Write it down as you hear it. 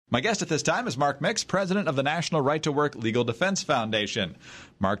My guest at this time is Mark Mix, president of the National Right to Work Legal Defense Foundation.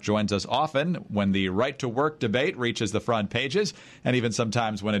 Mark joins us often when the right to work debate reaches the front pages, and even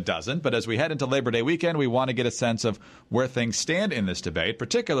sometimes when it doesn't. But as we head into Labor Day weekend, we want to get a sense of where things stand in this debate,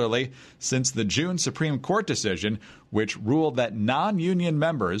 particularly since the June Supreme Court decision, which ruled that non-union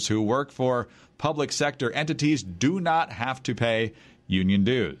members who work for public sector entities do not have to pay union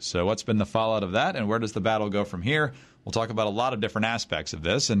dues. So what's been the fallout of that, and where does the battle go from here? We'll talk about a lot of different aspects of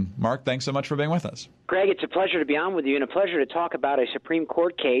this. And, Mark, thanks so much for being with us. Greg, it's a pleasure to be on with you and a pleasure to talk about a Supreme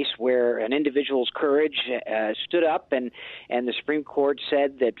Court case where an individual's courage stood up and the Supreme Court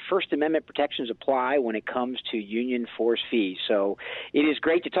said that First Amendment protections apply when it comes to union force fees. So it is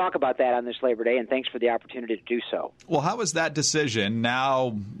great to talk about that on this Labor Day, and thanks for the opportunity to do so. Well, how has that decision,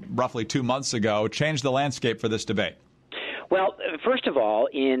 now roughly 2 months ago, changed the landscape for this debate? Well, first of all,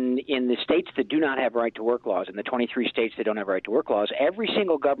 in the states that do not have right-to-work laws, in the 23 states that don't have right-to-work laws, every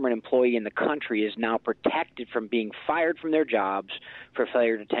single government employee in the country is now protected from being fired from their jobs for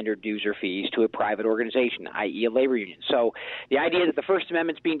failure to tender dues or fees to a private organization, i.e. a labor union. So the idea that the First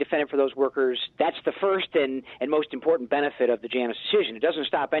Amendment's being defended for those workers, that's the first and most important benefit of the Janus decision. It doesn't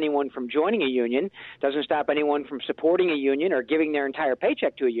stop anyone from joining a union, doesn't stop anyone from supporting a union or giving their entire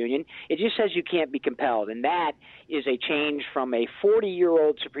paycheck to a union. It just says you can't be compelled, and that is a change from a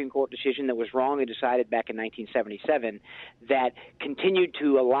 40-year-old Supreme Court decision that was wrongly decided back in 1977 that continued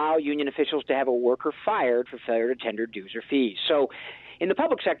to allow union officials to have a worker fired for failure to tender dues or fees. So in the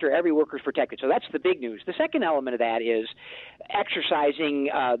public sector, every worker is protected. So that's the big news. The second element of that is exercising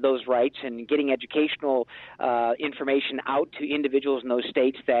those rights and getting educational information out to individuals in those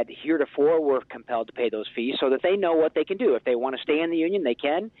states that heretofore were compelled to pay those fees so that they know what they can do. If they want to stay in the union, they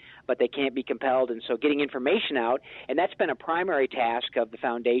can, but they can't be compelled. And so getting information out, and that's been a primary task of the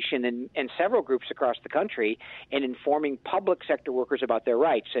foundation and several groups across the country in informing public sector workers about their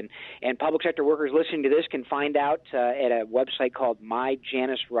rights. And public sector workers listening to this can find out at a website called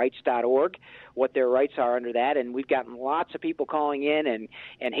myjanusrights.org what their rights are under that. And we've gotten lots of people calling in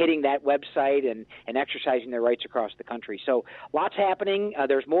and hitting that website and exercising their rights across the country. So lots happening.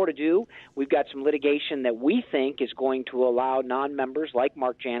 There's more to do. We've got some litigation that we think is going to allow non-members like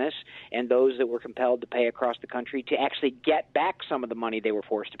Mark Janus and those that were compelled to pay across the country to actually get back some of the money they were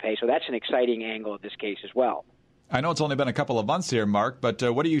forced to pay. So that's an exciting angle of this case as well. I know it's only been a couple of months here, Mark, but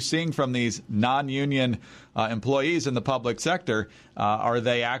what are you seeing from these non-union employees in the public sector? Are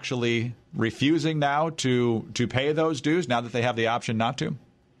they actually refusing now to pay those dues now that they have the option not to?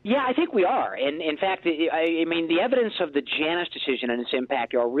 Yeah, I think we are. And in fact, I mean, the evidence of the Janus decision and its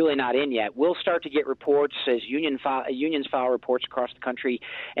impact are really not in yet. We'll start to get reports as unions file reports across the country,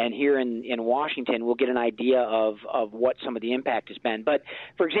 and here in Washington, we'll get an idea of what some of the impact has been. But,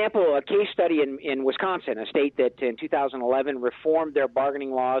 for example, a case study in Wisconsin, a state that in 2011 reformed their bargaining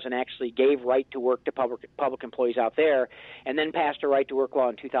laws and actually gave right to work to public employees out there, and then passed a right to work law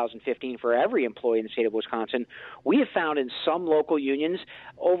in 2015 for every employee in the state of Wisconsin. We have found in some local unions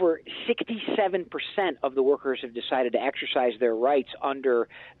over 67% of the workers have decided to exercise their rights under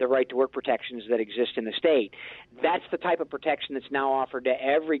the right to work protections that exist in the state. That's the type of protection that's now offered to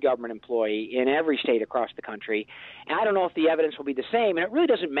every government employee in every state across the country. And I don't know if the evidence will be the same, and it really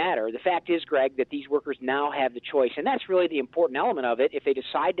doesn't matter. The fact is, Greg, that these workers now have the choice, and that's really the important element of it. If they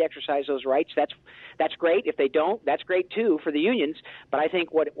decide to exercise those rights, that's great. If they don't, that's great too for the unions. But I think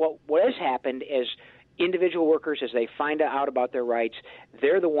what has happened is individual workers, as they find out about their rights,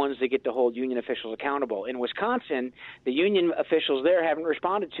 they're the ones that get to hold union officials accountable. In Wisconsin, the union officials there haven't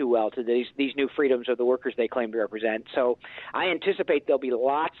responded too well to these new freedoms of the workers they claim to represent. So I anticipate there'll be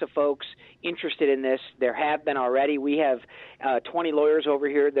lots of folks interested in this. There have been already. We have 20 lawyers over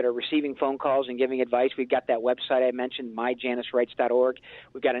here that are receiving phone calls and giving advice. We've got that website I mentioned, myjanusrights.org.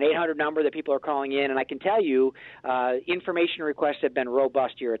 We've got an 800 number that people are calling in, and I can tell you information requests have been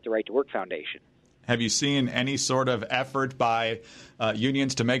robust here at the Right to Work Foundation. Have you seen any sort of effort by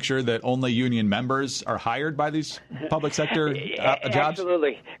unions to make sure that only union members are hired by these public sector jobs?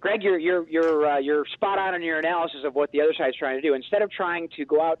 Absolutely, Greg. You're spot on in your analysis of what the other side is trying to do. Instead of trying to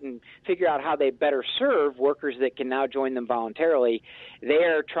go out and figure out how they better serve workers that can now join them voluntarily, they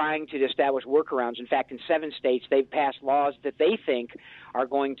are trying to establish workarounds. In fact, in 7 states, they've passed laws that they think are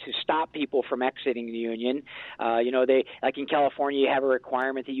going to stop people from exiting the union. They, like in California, you have a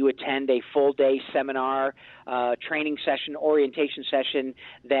requirement that you attend a full-day seminar, training session, orientation session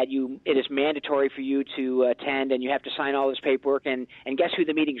that it is mandatory for you to attend, and you have to sign all this paperwork. And guess who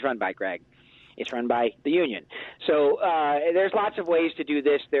the meeting's run by, Greg? It's run by the union. So there's lots of ways to do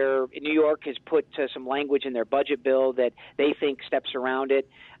this. New York has put some language in their budget bill that they think steps around it.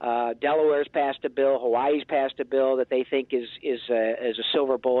 Delaware's passed a bill. Hawaii's passed a bill that they think is a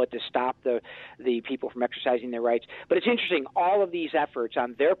silver bullet to stop the people from exercising their rights. But it's interesting. All of these efforts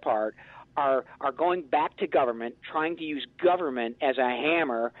on their part are going back to government, trying to use government as a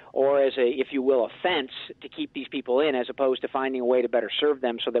hammer or as a, if you will, a fence to keep these people in, as opposed to finding a way to better serve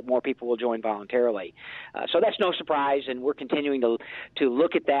them so that more people will join voluntarily. So that's no surprise, and we're continuing to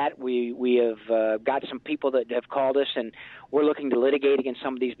look at that. We have got some people that have called us, and we're looking to litigate against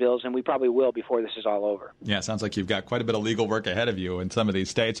some of these bills, and we probably will before this is all over. Yeah, sounds like you've got quite a bit of legal work ahead of you in some of these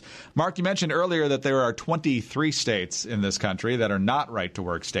states. Mark, you mentioned earlier that there are 23 states in this country that are not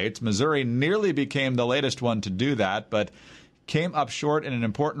right-to-work states. Missouri nearly became the latest one to do that, but came up short in an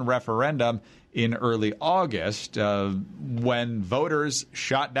important referendum in early August when voters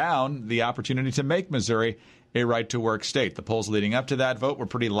shot down the opportunity to make Missouri a right-to-work state. The polls leading up to that vote were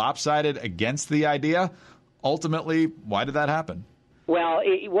pretty lopsided against the idea. Ultimately, why did that happen? Well,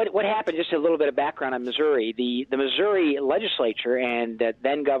 what happened, just a little bit of background on Missouri. The Missouri legislature and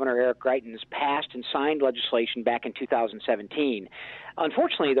then Governor Eric Greitens passed and signed legislation back in 2017.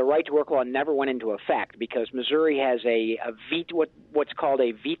 Unfortunately, the right-to-work law never went into effect because Missouri has what's called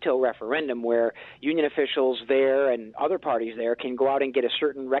a veto referendum, where union officials there and other parties there can go out and get a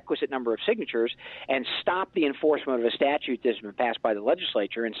certain requisite number of signatures and stop the enforcement of a statute that's been passed by the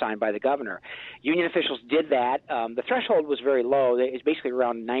legislature and signed by the governor. Union officials did that. The threshold was very low. It's basically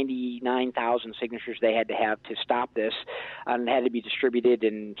around 99,000 signatures they had to have to stop this, and it had to be distributed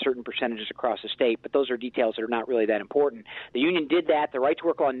in certain percentages across the state. But those are details that are not really that important. The union did that. The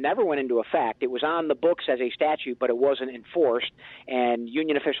right-to-work law never went into effect. It was on the books as a statute, but it wasn't enforced, and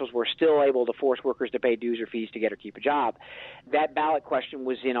union officials were still able to force workers to pay dues or fees to get or keep a job. That ballot question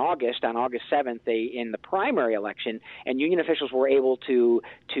was in August, on August 7th, in the primary election, and union officials were able to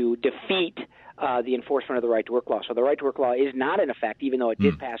defeat the enforcement of the right-to-work law. So the right-to-work law is not in effect, even though it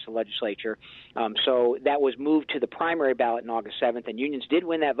did pass the legislature. So that was moved to the primary ballot on August 7th, and unions did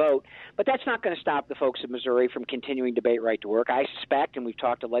win that vote. But that's not going to stop the folks of Missouri from continuing to debate right-to-work. I suspect, and we've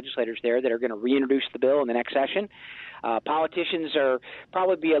talked to legislators there, that are going to reintroduce the bill in the next session. Politicians are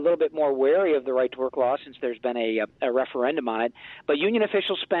probably be a little bit more wary of the right-to-work law since there's been a referendum on it. But union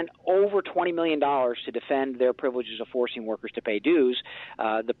officials spent over $20 million to defend their privileges of forcing workers to pay dues.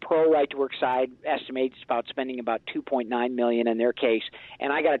 The pro-right-to-work side estimates about spending about $2.9 million in their case.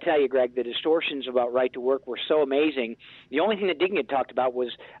 And I got to tell you, Greg, the distortions about right-to-work were so amazing. The only thing that didn't get talked about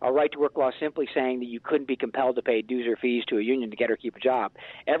was a right-to-work law simply saying that you couldn't be compelled to pay dues or fees to a union to get or keep a job.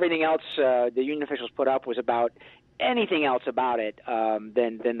 Everything else the union officials put up was about anything else about it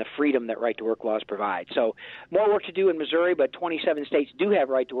than the freedom that right-to-work laws provide. So more work to do in Missouri, but 27 states do have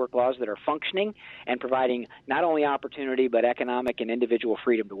right-to-work laws that are functioning and providing not only opportunity but economic and individual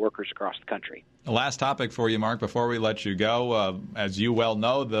freedom to workers across the country. The last topic for you, Mark, before we let you go. As you well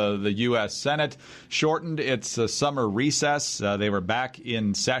know, the U.S. Senate shortened its summer recess. They were back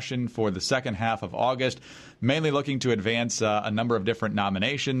in session for the second half of August, mainly looking to advance a number of different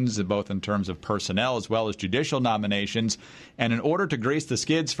nominations, both in terms of personnel as well as judicial nominations. And in order to grease the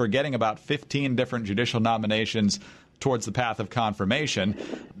skids for getting about 15 different judicial nominations towards the path of confirmation,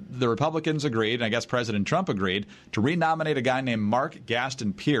 the Republicans agreed, and I guess President Trump agreed, to renominate a guy named Mark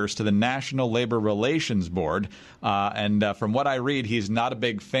Gaston Pierce to the National Labor Relations Board. And from what I read, he's not a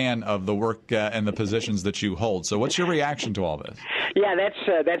big fan of the work and the positions that you hold. So what's your reaction to all this? Yeah,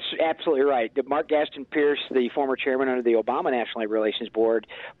 that's absolutely right. Mark Gaston Pierce, the former chairman under the Obama National Labor Relations Board,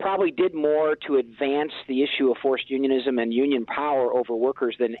 probably did more to advance the issue of forced unionism and union power over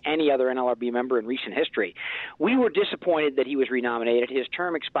workers than any other NLRB member in recent history. We were disappointed that he was renominated. His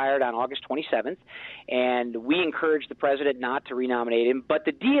term expired on August 27th, and we encouraged the president not to renominate him. But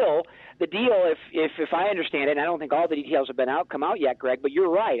the deal, if I understand it, and I don't think all the details have come out yet, Greg, but you're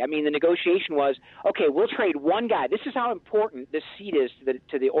right. I mean, the negotiation was, okay, we'll trade one guy. This is how important this seat is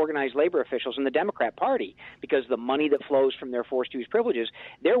to the organized labor officials in the Democrat Party, because the money that flows from their forced use privileges,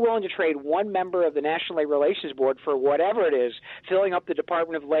 they're willing to trade one member of the National Labor Relations Board for whatever it is, filling up the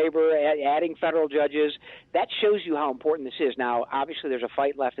Department of Labor, adding federal judges. That shows you how important this is. Now, obviously, there's a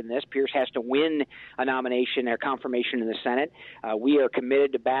fight left in this. Pierce has to win a nomination or confirmation in the Senate. We are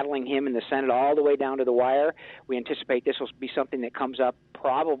committed to battling him in the Senate all the way down to the wire. We anticipate this will be something that comes up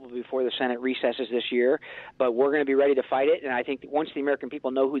probably before the Senate recesses this year, but we're going to be ready to fight it. And I think that once the American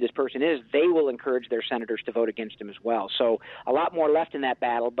people know who this person is, they will encourage their senators to vote against him as well. So a lot more left in that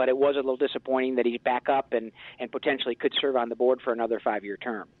battle, but it was a little disappointing that he's back up and potentially could serve on the board for another 5-year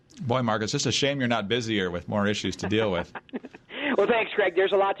term. Boy, Mark, it's just a shame you're not busier with more issues to deal with. Well, thanks, Greg.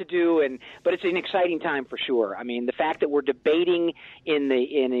 There's a lot to do, but it's an exciting time for sure. I mean, the fact that we're debating in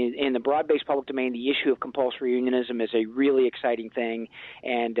the broad-based public domain the issue of compulsory unionism is a really exciting thing.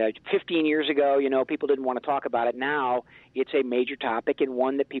 And 15 years ago, people didn't want to talk about it. Now it's a major topic and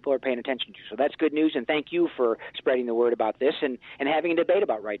one that people are paying attention to. So that's good news, and thank you for spreading the word about this and having a debate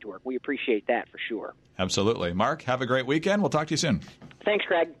about right to work. We appreciate that for sure. Absolutely. Mark, have a great weekend. We'll talk to you soon. Thanks,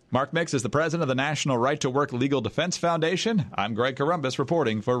 Craig. Mark Mix is the president of the National Right to Work Legal Defense Foundation. I'm Greg Columbus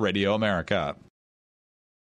reporting for Radio America.